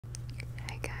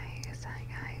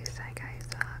Hi guys,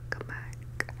 welcome back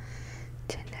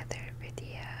to another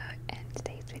video, and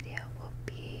today's video will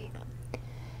be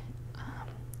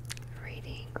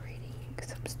reading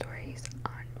some stories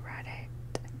on Reddit,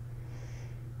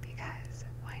 because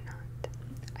why not?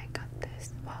 I got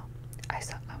this, well, I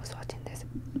was watching this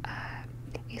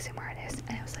ASMR artist,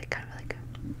 and it was like kind of like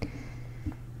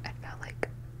it felt like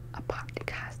a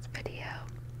podcast video,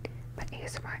 but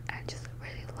ASMR, and I just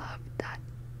really loved that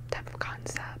type of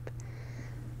concept.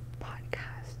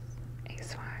 Podcast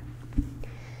ASMR.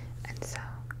 And so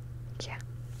yeah,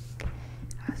 I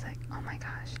was like, oh my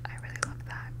gosh, I really love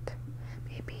that.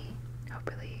 Maybe,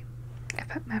 hopefully,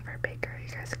 if I'm ever bigger,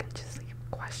 you guys can just leave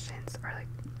questions or like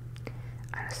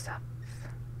other stuff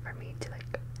for me to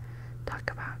like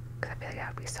talk about, because I feel like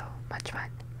that would be so much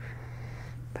fun.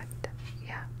 But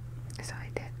yeah, so I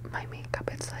did my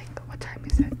makeup. It's like, what time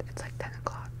is it? It's like 10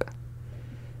 o'clock.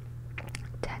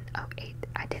 10:08.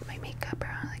 I did my makeup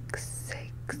around like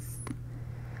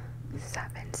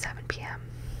 7 p.m.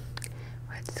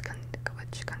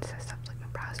 which consists of like my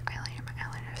brows, eyeliner. My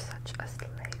eyeliner is such a slay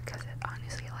because it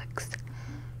honestly looks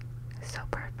so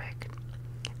perfect.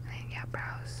 And then yeah,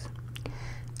 brows,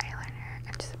 eyeliner,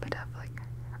 and just a bit of like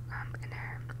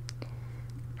inner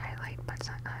highlight, but it's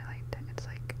not highlight. It's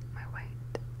like my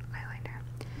white eyeliner.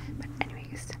 But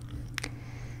anyways,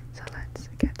 so let's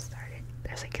get started.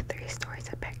 There's like 3 stories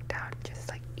I picked out, just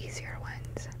like easier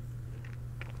ones.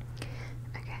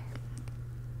 Okay.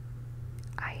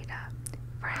 AITA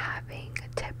for having a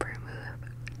tip remove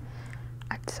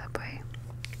at Subway.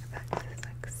 That is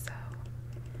like so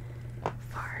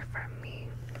far from me.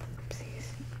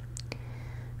 Oopsies.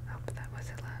 Oh, that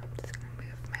wasn't loud. I'm just gonna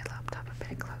move my laptop a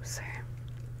bit closer.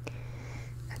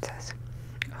 It says,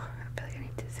 oh, I feel like I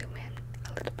need to zoom in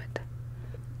a little bit.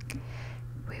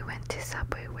 We went to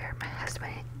Subway where my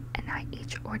husband and I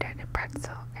each ordered a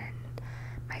pretzel, and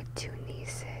my two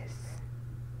nieces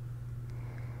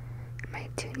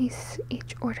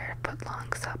each ordered a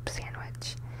foot-long sub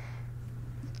sandwich.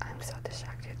 I'm so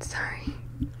distracted, sorry.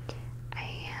 I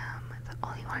am the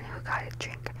only one who got a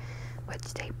drink,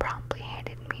 which they promptly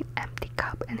handed me an empty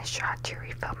cup and a straw to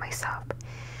refill myself.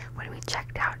 When we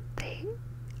checked out, they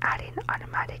added an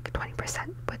automatic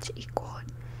 20%, which equaled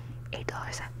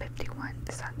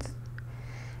 $8.51.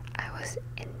 I was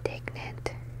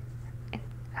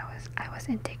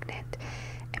indignant,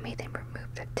 and made them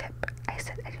remove the tip. I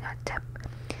said I do not tip,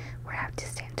 where I have to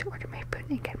stand to order my food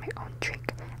and get my own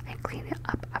drink and clean it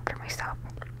up after myself.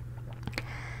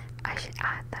 I should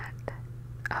add that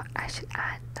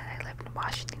I live in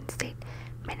Washington State.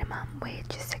 Minimum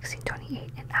wage is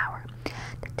 $16.28 an hour.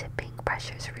 The tipping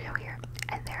pressure is real here,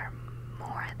 and there are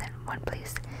more than one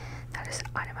place that is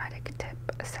automatic tip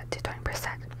set to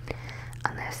 20%,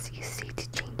 unless you see to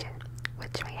change it,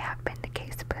 which may have been the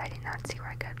case, but I did not see where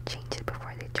I could have changed it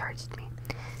before they charged me.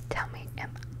 Tell me,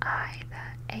 am I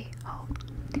the a-hole?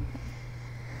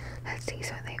 Let's see,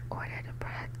 so they ordered a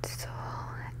pretzel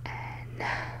and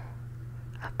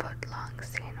a foot-long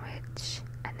sandwich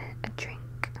and then a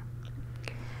drink.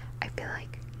 I feel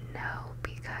like no,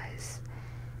 because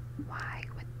why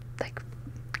would, like,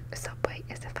 Subway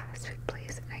is a fast food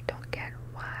place, and I don't get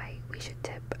why we should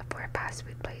tip for a fast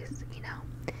food place, you know?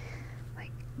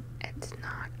 Like, it's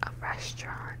not a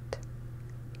restaurant,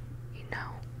 you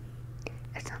know?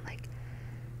 It's not like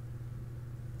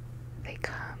they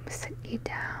come, sit you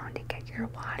down, and get your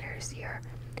waters, your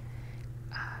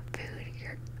food,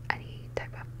 your any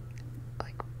type of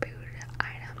like food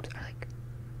items, or like,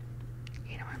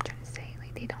 you know what I'm trying to say?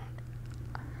 Like,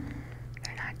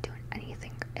 they're not doing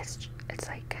anything. It's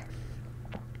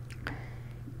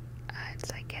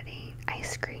like getting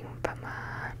ice cream from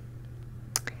I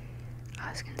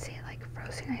was gonna say like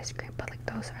frozen ice cream, but like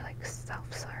those are like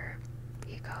self-serve.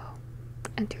 You go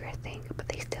and do your thing, but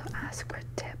they still ask for a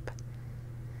tip.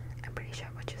 I'm pretty sure,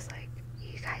 which is like,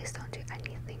 you guys don't do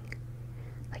anything.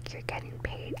 Like, you're getting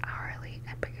paid hourly,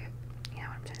 and you know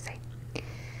what I'm trying to say.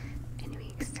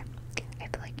 Anyways, I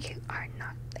feel like you are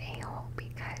not the a-hole,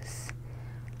 because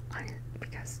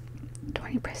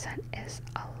 20% is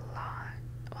a lot.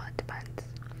 Well, it depends,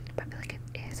 but I feel like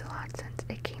it is a lot since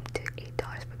it came to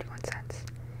 $8.51,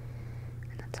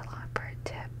 and that's a lot for a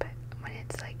tip when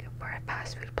it's like for a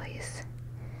fast food place.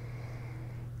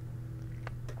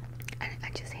 And I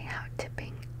just hate how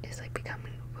tipping is like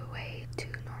becoming way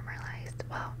too normalized.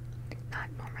 Well, not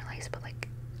normalized, but like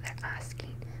they're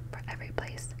asking for every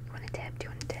place, you want a tip, do you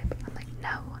want a tip? I'm like,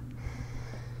 no.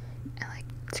 And like,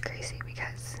 it's crazy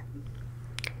because,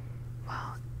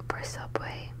 well, for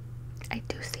Subway, I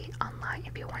do see online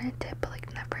if you want a tip, but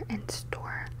like never in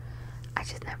store. I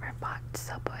just never bought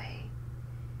Subway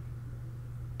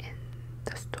in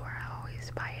the store. I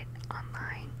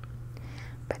online,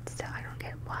 but still I don't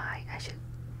get why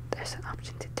there's an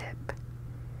option to tip,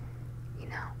 you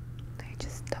know, I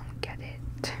just don't get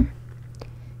it.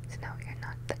 So no, you're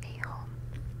not the a-hole.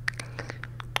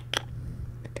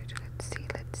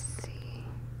 Let's see.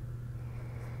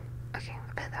 Okay,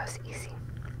 I bet that was easy.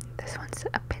 This one's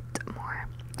a bit more.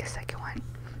 The second one.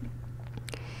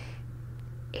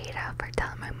 AITA for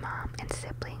telling my mom and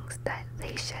siblings that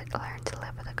they should learn to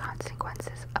live with the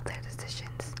consequences of their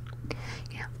decisions.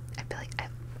 You know, I feel like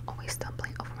I'm always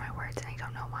stumbling over my words and I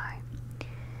don't know why.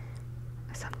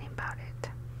 There's something about it.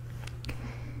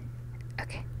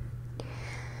 Okay.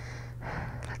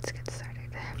 Let's get started.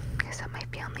 So my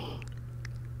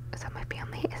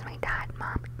family is my dad,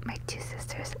 mom, my 2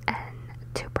 sisters, and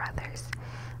 2 brothers.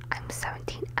 I'm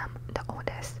 17, I'm the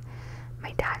oldest.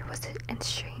 My dad was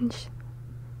estranged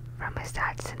from his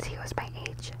dad since he was my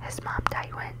age. His mom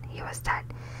died when he was 10,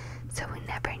 so we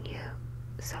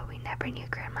never knew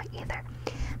grandma either.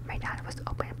 My dad was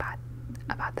open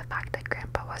about the fact that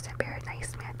grandpa wasn't a very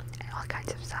nice man and all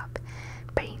kinds of stuff,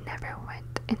 but he never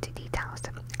went into details.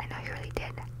 I know he really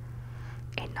did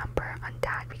a number on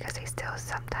dad because I still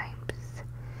sometimes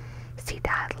see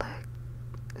dad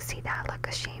look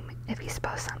ashamed if he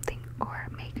spells something or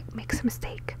makes a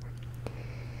mistake.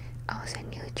 I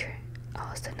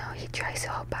also know he tries to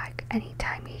hold back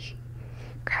anytime he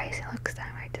cries and looks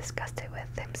downright disgusted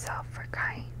with himself for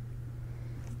crying.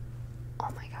 Oh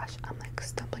my gosh, I'm like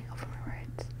stumbling over my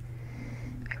words.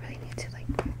 I really need to like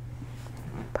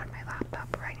put my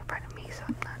laptop right in front of me so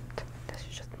I'm not, this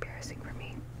is just embarrassing for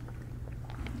me.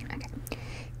 Okay,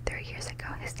 3 years ago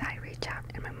his dad reached out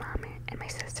and my mom and my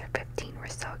sister 15 were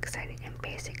so excited and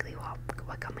basically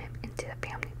welcomed him into the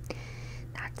family.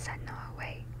 Dad said no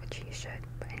way, which you should,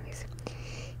 but anyways,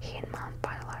 he and mom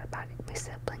fought a lot about it. My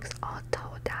siblings all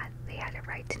told dad they had a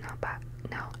right to know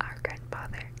our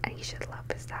grandfather and he should love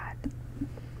his dad.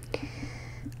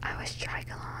 I was trying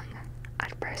along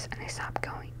at first and I stopped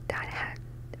going. Dad had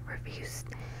refused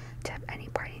to have any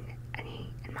part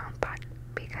in mom pot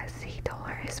because he told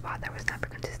her his father was never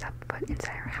going to step foot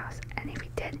inside our house, and if he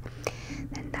did,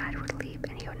 then dad would leave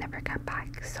and he would never come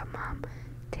back. So mom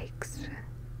takes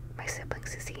my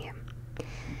siblings to see him.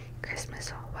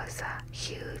 Christmas was a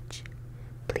huge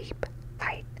bleep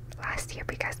fight last year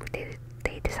because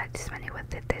they decided to spend it with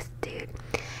this dude,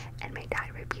 and my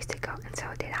dad refused to go, and so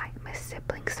did I. My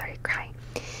siblings started crying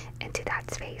into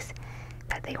dad's face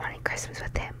that they wanted Christmas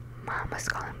with him. Mom was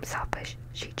calling him selfish.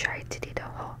 She tried to do the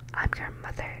whole I'm your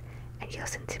mother and you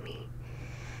listen to me,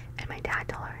 and my dad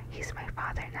told her he's my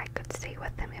father and I could stay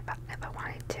with him if I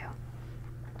wanted to.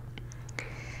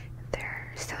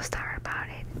 They're still sour about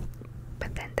it,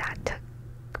 but then dad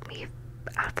took me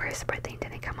out for his birthday and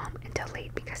didn't come home until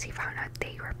late because he found out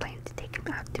they were planning to take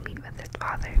him out to meet with his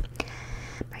father.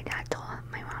 My dad told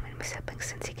my mom and my siblings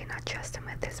since he cannot trust him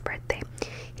with his birthday,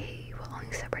 he will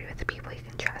only celebrate with the people he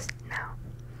can trust now.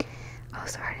 I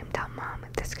also heard him tell mom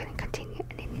this couldn't continue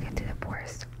and they needed to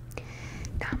divorce.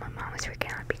 Now my mom is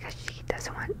freaking out because she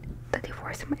doesn't want the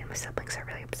divorce and my siblings are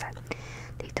really upset.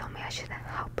 They told me I should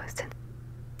help us and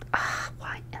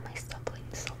why am I stumbling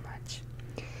so much?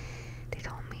 They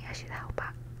told me I should help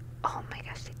out. Oh my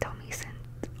gosh, they told me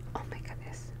oh my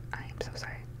goodness, I am so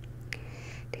sorry.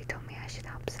 They told me I should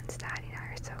help since Daddy and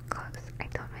I are so close. I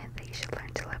told them that they should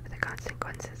learn to live with the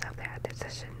consequences of their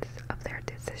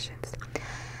decisions.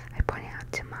 I pointed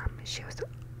out to mom, she was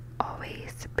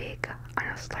always big on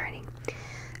us learning.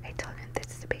 I told them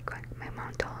this is a big one. My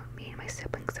mom told me and my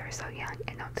siblings are so young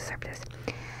and don't deserve this.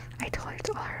 I told her it's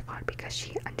all her fault because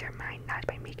she undermined that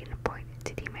by making a point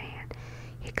to demand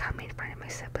he come in front of my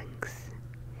siblings.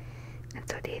 And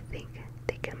so they think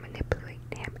they can manipulate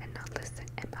him and not listen.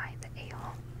 Am I the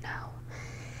a-hole? No.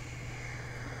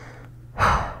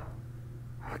 Oh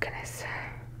my goodness.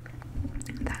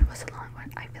 That was a long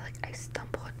one. I feel like I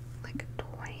stumbled like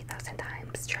 20,000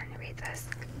 times trying to read this.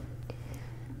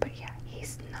 But yeah,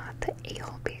 he's not the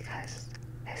a-hole because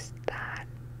his dad,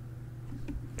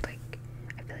 like,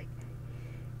 I feel like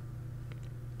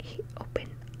he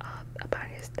opened up about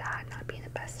his dad not being the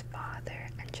best father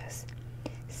and just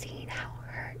seeing how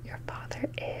hurt your father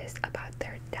is about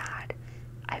their dad.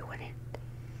 I wouldn't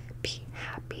be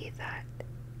happy that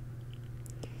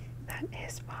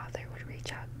his father would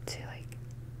reach out to like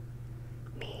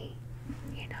me,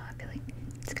 you know. I feel like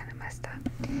it's kind of messed up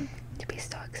to be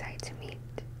so excited to meet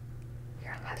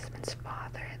your husband's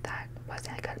father that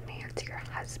wasn't a good man to your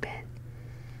husband,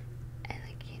 and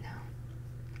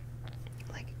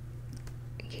like,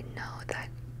 you know that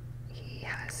he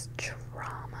has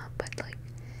trauma, but like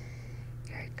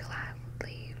you're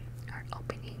gladly are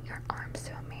opening your arms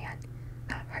to a man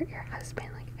that hurt hurt your husband.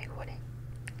 Like, I wouldn't,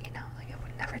 you know, like, I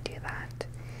would never do that.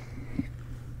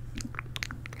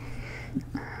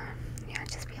 Yeah,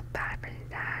 just feel bad for the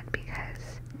dad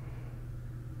because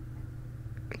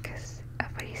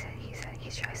of what he said. He said he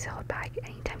tries to hold back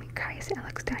anytime he cries and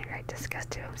looks downright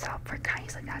disgusted of himself for crying.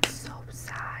 He's like, that's so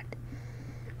sad.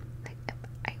 Like,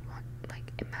 I want, like,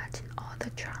 imagine all the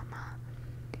trauma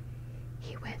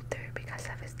he went through because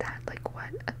of his dad. Like, what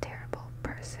a terrible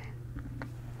person.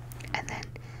 And then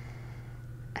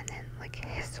like,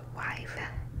 his wife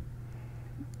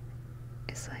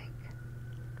is like,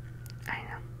 I don't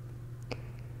know,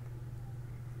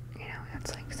 you know,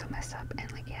 that's like so messed up.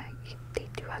 And like, yeah, they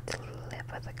do have to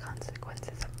live with the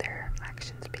consequences of their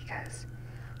actions, because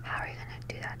how are you gonna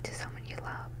do that to someone you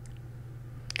love?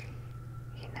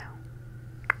 You know.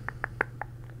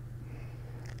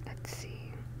 Let's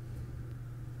see.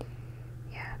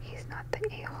 Yeah, he's not the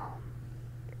a-hole,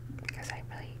 because I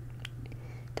really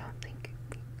don't think,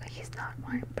 like, he's not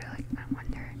one, but like, I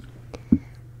wonder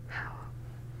how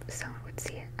someone would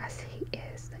see it as he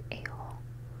is the a-hole.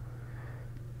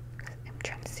 I'm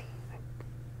trying to see, like,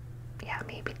 yeah,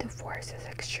 maybe divorce is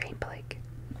extreme, but like,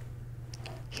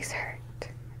 he's hurt.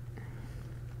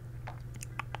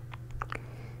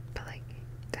 But like,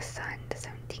 the son, the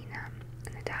 17,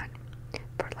 and the dad,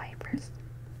 for lifers.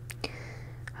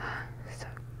 So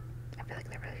I feel like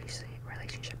the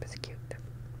relationship is cute,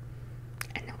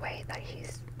 in a way that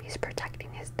he's protecting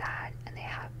his dad, and they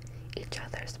have each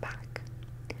other's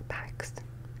backs.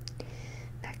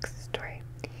 Next story.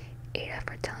 AITA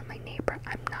for telling my neighbor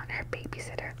I'm not her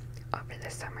babysitter over the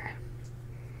summer.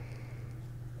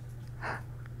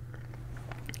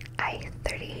 I,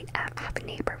 38F, have a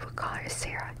neighbor who call her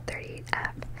Sarah,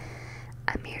 38F.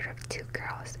 I'm married with 2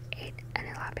 girls, 8 and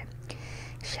 11.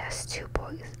 She has 2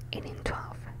 boys, 8 and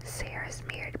 12. Sarah is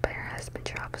married, but her husband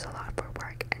travels a lot for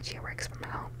work, and she works from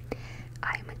home.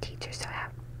 I am a teacher, so I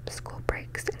have school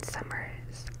breaks and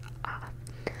summers off.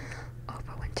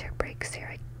 Over winter break,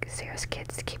 Sarah's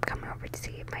kids keep coming over to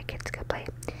see if my kids could play.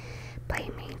 Play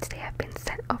means they have been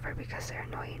sent over because they're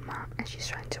annoying mom and she's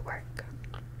trying to work.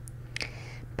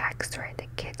 Backstory: the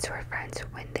kids were friends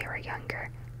when they were younger,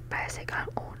 but as they got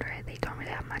older, they don't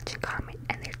really have much in common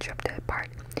and they drifted apart.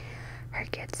 Her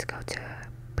kids go to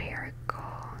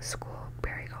parochial school.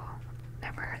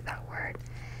 Never heard that word.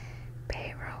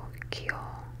 Parochial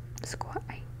school.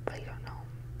 I really don't know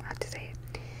how to say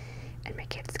it. And my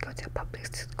kids go to a public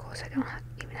school, so they don't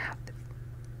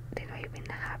even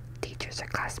have teachers or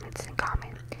classmates in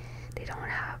common. They don't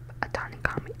have a ton in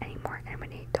common anymore. And when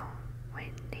they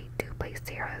do play,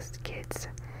 Sarah's kids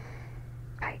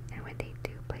fight. And when they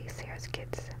do play, Sarah's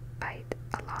kids fight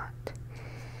a lot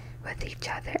with each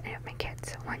other and with my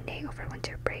kids. One day over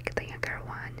winter break, the younger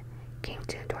one came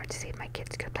to the door to see if my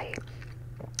kids could play,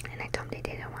 and I told them they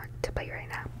didn't want to play right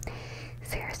now.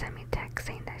 Sarah sent me a text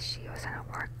saying that she was on a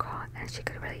work call and she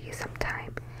could really use some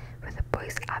time with the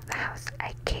boys out of the house.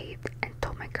 I caved and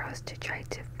told my girls to try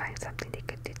to find something they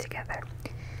could do together.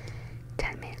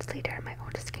 10 minutes later, my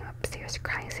oldest came upstairs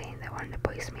crying, saying that one of the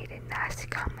boys made a nasty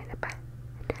comment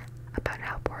about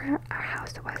how boring our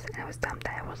house was, and it was dumb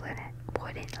that I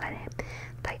wouldn't let him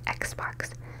play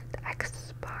Xbox. The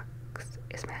Xbox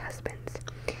is my husband's,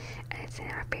 and it's in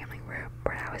our family room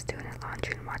where I was doing the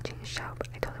laundry and watching a show.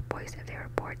 I told the boys if they were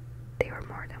bored, they were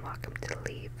more than welcome to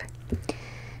leave.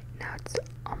 Now it's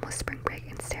almost spring break,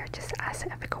 and Sarah just asked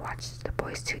if I could watch the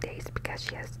boys 2 days because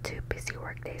she has 2 busy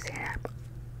work days and I'm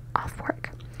off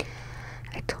work.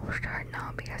 I told her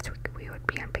no because we would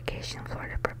be on vacation in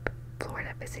Florida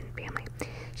visiting family.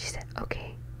 She said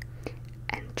okay,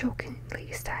 and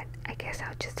jokingly said, I guess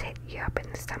I'll just hit you up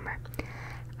in the summer.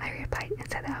 I replied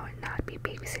and said that I would not be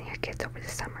babysitting her kids over the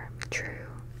summer. True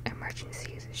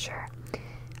emergencies, sure.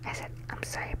 I said, I'm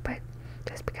sorry, but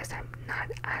just because I'm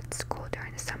not at school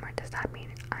during the summer does not mean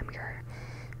I'm your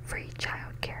free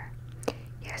child care.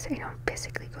 Yes, I don't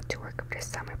physically go to work over the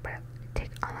summer, but I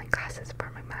take online classes for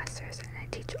my master's and I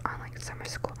teach online summer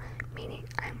school, meaning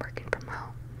I'm working from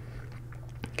home.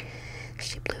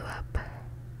 She blew up.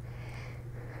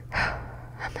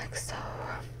 I'm like, so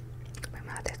my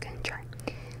mouth is getting dry.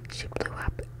 She blew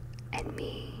up at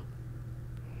me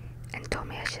and told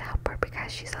me I should help her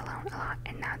because she's alone a lot,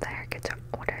 and now that her kids are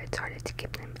older, it's harder to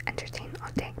keep them entertained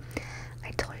all day.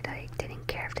 I told her that I didn't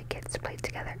care if the kids played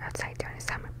together outside during the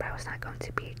summer, but I was not going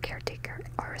to be a caretaker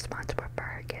or responsible for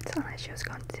her kids unless she was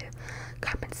going to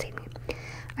compensate me.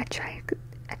 I tried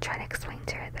to explain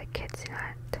to her that kids do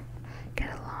not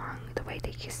get along the way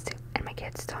they used to, and my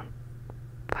kids don't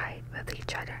fight with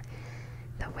each other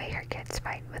the way her kids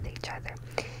fight with each other,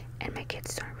 and my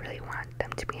kids don't really want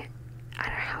them to be at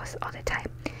our house all the time.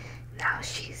 now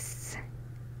she's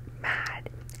mad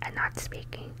and not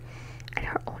speaking. And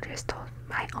her oldest told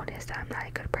my oldest that I'm not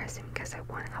a good person because I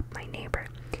won't help my neighbor.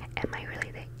 Am I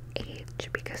really the age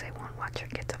because I won't watch her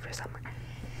kids over summer?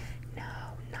 No,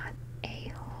 not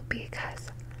a-hole,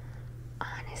 because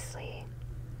honestly,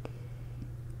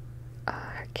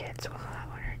 her kids, well,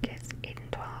 when her kids 8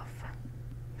 and 12,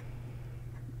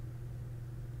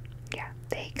 yeah,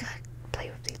 they could play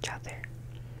with each other.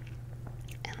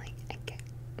 And like, I get,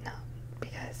 no,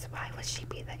 because why would she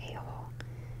be the a-hole?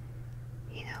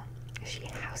 You know, she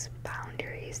has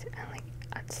boundaries, and like,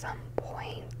 at some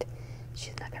point,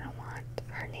 she's not gonna want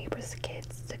her neighbor's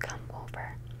kids to come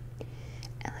over.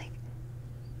 And like,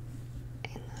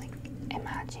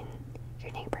 imagine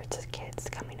your neighbor's kids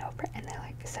coming over, and they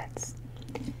like says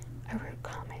a rude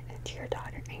comment to your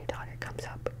daughter, and your daughter comes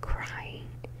up crying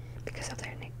because of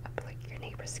like your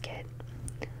neighbor's kid.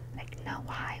 Like, no,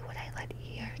 why would I let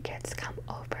your kids come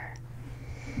over?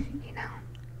 You know?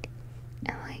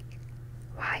 And like,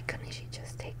 why couldn't she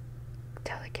just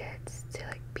tell the kids to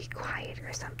like be quiet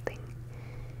or something?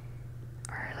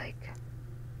 Or like,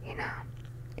 you know,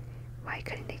 why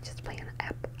couldn't they just play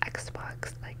an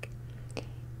Xbox like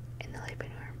in the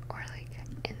living room or like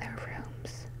in their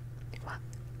rooms? Well,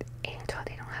 until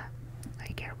they don't have, I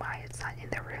get why it's not in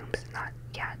their rooms, not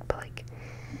yet, but like,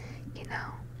 you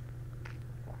know.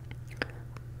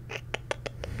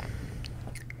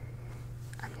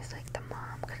 I'm just like, the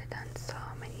mom could have done so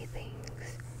many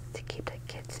things to keep the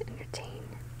kids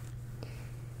entertained,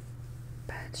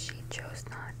 but she chose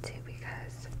not to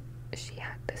because she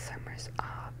had the summers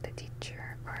off. The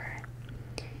teacher or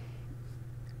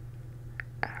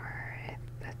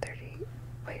the 30,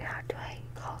 wait, how do I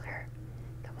call her?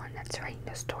 The one that's writing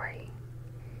the story.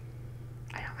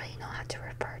 I don't really know how to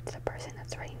refer to the person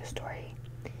that's writing the story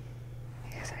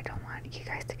because I don't want you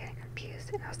guys to get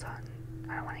confused, and also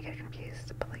I don't want to get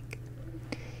confused, but like,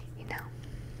 you know.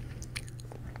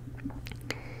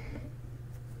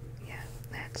 Yeah,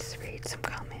 let's read some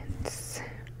comments.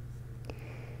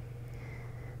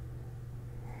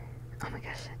 Oh my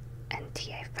gosh,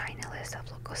 NTA finalist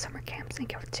of local summer camps and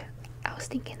give it to. I was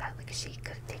thinking that like she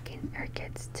could have taken her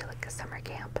kids to like a summer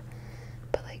camp,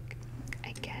 but like,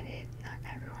 I get it, not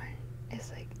everyone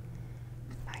is like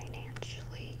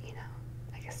financially, you know,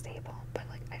 like stable, but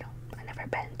like I never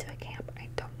been to a camp. I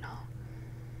don't know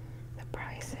the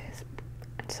prices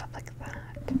and stuff like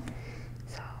that.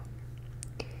 So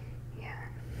yeah,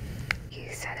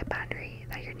 you set a boundary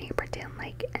that your neighbor didn't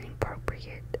like, an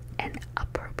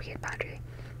appropriate boundary.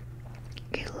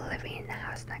 You living in the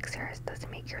house next to her doesn't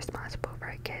make you responsible for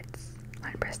her kids.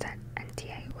 100%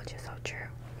 NTA, which is so true.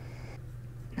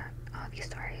 Not all these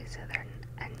stories are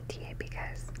NTA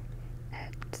because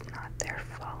it's not their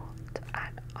fault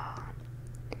at all.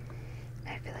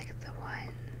 I feel like the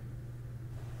one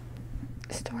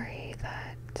story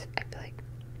that I feel like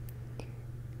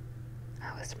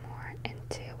I was more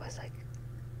into was like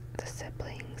the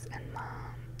siblings and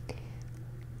mom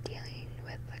dealing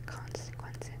with the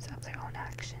consequences of their own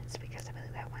actions, because I feel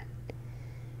like that one,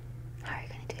 how are you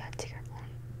going to do that to your own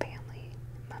family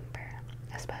member,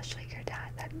 especially your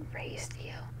dad that raised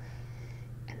you?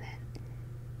 And then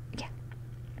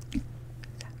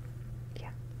so, yeah,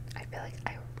 I feel like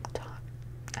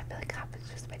I feel like half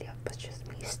of this video was just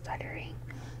me stuttering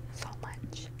so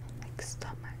much, like so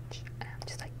much, and I'm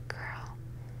just like, girl,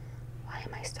 why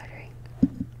am I stuttering?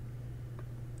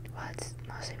 Well, it's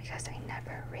mostly because I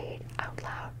never read out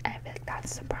loud, and I feel like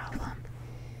that's the problem.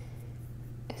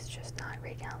 It's just not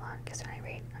reading out loud, because when I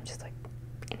read, I'm just like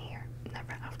in here,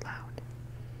 never out loud.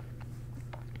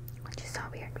 Which is so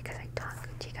weird because I talk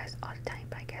to you guys all the time,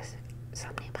 but I guess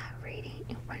something about reading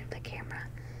in front of the camera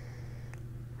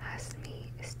has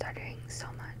me stuttering so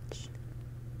much.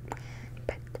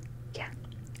 But yeah,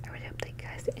 I really hope that you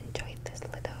guys enjoyed this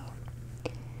little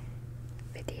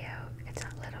video. It's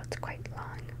not little, it's quite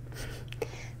long.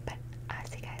 But I'll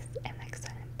see you guys